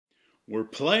We're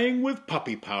playing with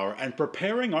puppy power and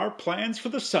preparing our plans for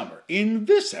the summer in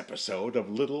this episode of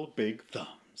Little Big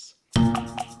Thumbs.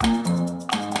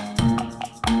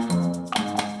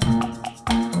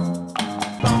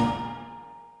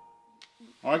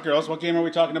 All right, girls, what game are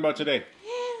we talking about today?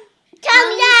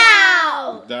 Thumbs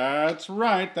Out! That's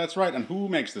right, that's right. And who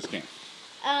makes this game?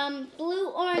 Blue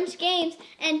Orange Games,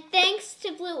 and thanks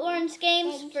to Blue Orange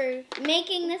Games for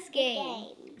making this game.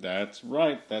 That's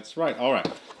right, that's right. All right,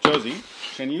 Josie,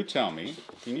 can you tell me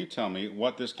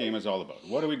what this game is all about?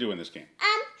 What do we do in this game?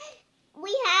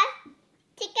 We have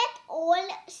to get all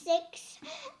 6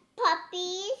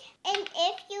 puppies, and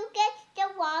if you get the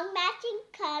wrong matching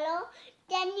color,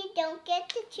 then you don't get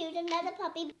to choose another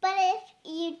puppy. But if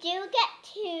you do get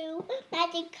 2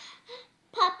 matching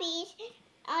puppies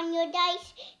on your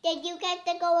dice, then you get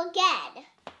to go again.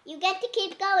 You get to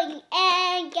keep going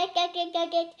and get,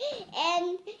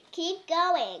 and keep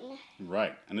going.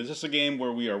 Right. And is this a game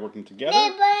where we are working together?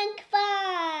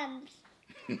 LittleBigThumbs.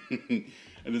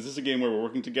 And is this a game where we're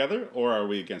working together, or are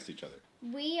we against each other?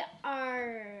 We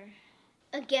are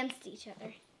against each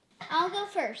other. I'll go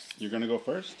first. You're going to go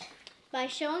first? By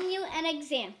showing you an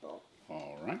example.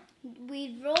 All right.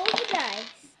 We roll the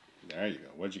dice. There you go.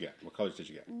 What'd you get? What colors did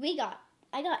you get?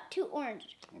 I got 2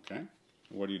 oranges. Okay.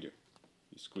 What do? You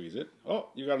squeeze it. Oh,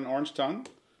 you got an orange tongue,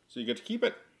 so you get to keep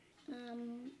it.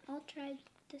 I'll try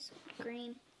this one.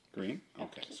 Green. Green?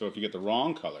 Okay. So if you get the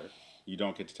wrong color, you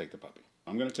don't get to take the puppy.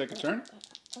 I'm going to take a turn.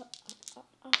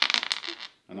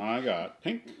 And I got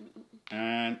pink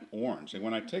and orange. And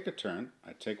when I take a turn,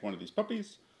 I take one of these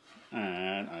puppies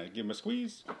and I give him a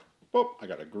squeeze. Boop, I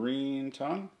got a green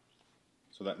tongue.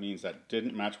 So that means that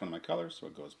didn't match one of my colors, so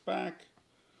it goes back.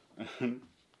 And then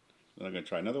I'm going to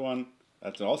try another one.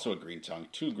 That's also a green tongue.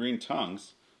 2 green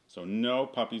tongues. So no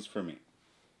puppies for me.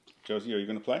 Josie, are you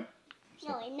going to play?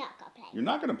 No, I'm not going to play. You're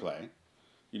not going to play?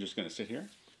 You're just going to sit here?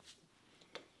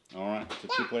 All right,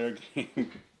 it's a 2-player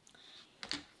game.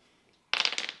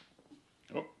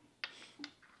 Oh.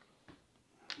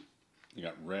 You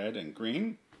got red and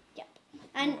green? Yep.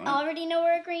 I right. already know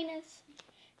where green is.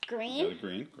 Green. You got a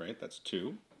green. Great, that's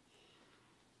 2.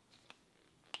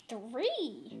 3.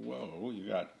 Whoa, you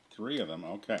got 3 of them.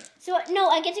 Okay. So, no,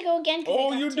 I get to go again.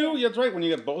 Oh, you do? That's right. When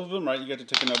you get both of them right, you get to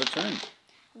take another turn.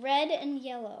 Red and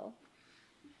yellow.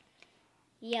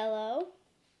 Yellow.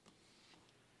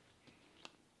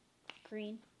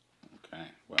 Green. Okay.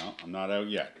 Well, I'm not out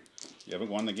yet. You haven't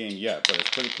won the game yet, but it's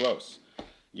pretty close.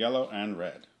 Yellow and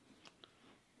red.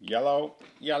 Yellow,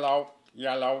 yellow,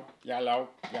 yellow, yellow,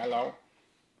 yellow.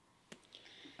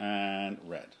 And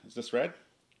red. Is this red?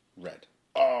 Red.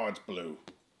 Oh, it's blue.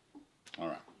 All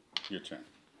right. Your turn.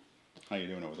 How you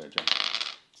doing over there, Joe?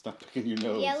 Stop picking your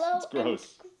nose. Yellow it's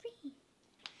gross. and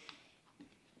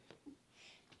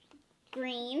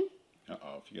green.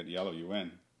 Uh-oh. If you get yellow, you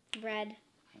win. Red.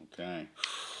 Okay.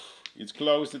 It's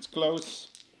close. It's close.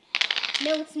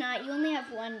 No, it's not. You only have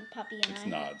 1 puppy and It's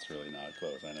not. It's really not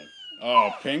close. I know.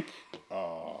 Oh, pink.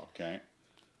 Oh, okay.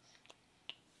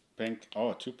 Pink.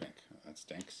 Oh, 2 pink. That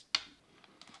stinks.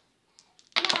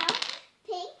 Now,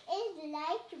 pink is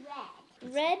like red.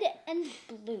 Red and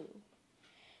blue.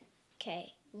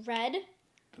 Okay. Red.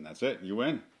 And that's it. You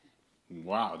win.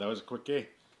 Wow, that was a quick game.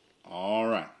 All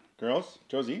right. Girls,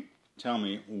 Josie, tell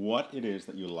me what it is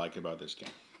that you like about this game.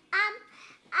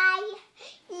 I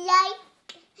like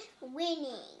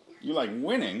winning. You like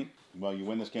winning? Well, you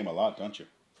win this game a lot, don't you?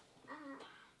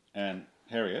 And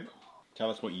Harriet, tell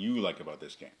us what you like about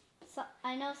this game. So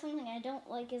I know something I don't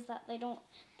like is that they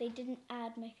didn't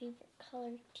add my favorite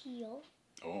color, teal.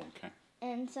 Oh, okay.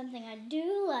 And something I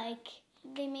do like,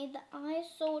 they made the eyes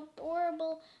so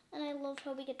adorable, and I love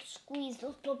how we get to squeeze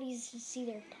those puppies to see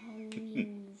their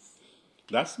tongues.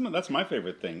 That's my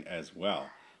favorite thing as well.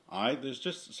 There's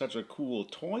just such a cool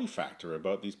toy factor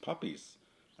about these puppies,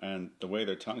 and the way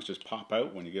their tongues just pop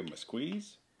out when you give them a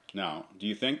squeeze. Now, do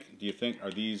you think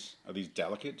are these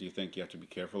delicate? Do you think you have to be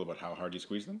careful about how hard you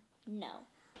squeeze them? No.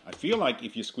 I feel like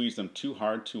if you squeeze them too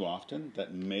hard too often,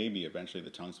 that maybe eventually the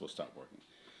tongues will stop working.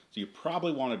 So you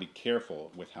probably want to be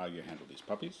careful with how you handle these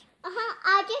puppies.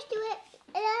 I'll just do it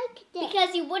like this.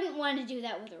 Because you wouldn't want to do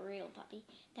that with a real puppy.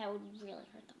 That would really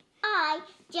hurt them. I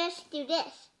just do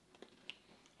this.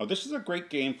 Oh, this is a great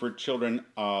game for children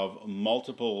of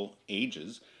multiple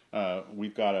ages.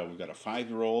 We've got a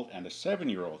 5-year-old and a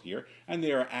 7-year-old here, and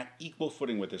they are at equal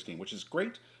footing with this game, which is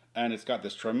great. And it's got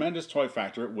this tremendous toy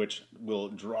factor which will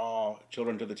draw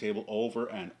children to the table over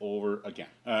and over again.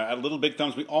 At Little Big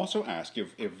Thumbs, we also ask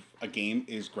if a game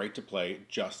is great to play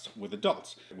just with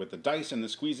adults. With the dice and the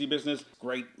squeezy business,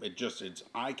 great. It's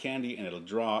eye candy and it'll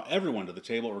draw everyone to the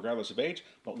table regardless of age.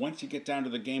 But once you get down to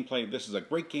the gameplay, this is a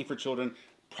great game for children.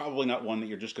 Probably not one that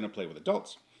you're just going to play with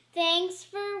adults. Thanks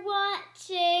for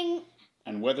watching.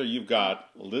 And whether you've got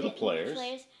little players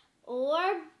or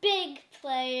big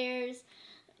players,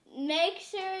 make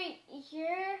sure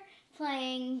you're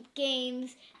playing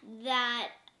games that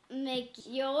make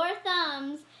your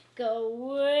thumbs go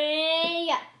way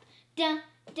up. Dun,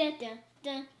 dun, dun,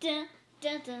 dun, dun,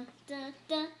 dun, dun, dun,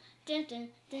 dun, dun,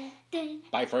 dun, dun.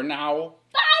 Bye for now.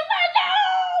 Bye!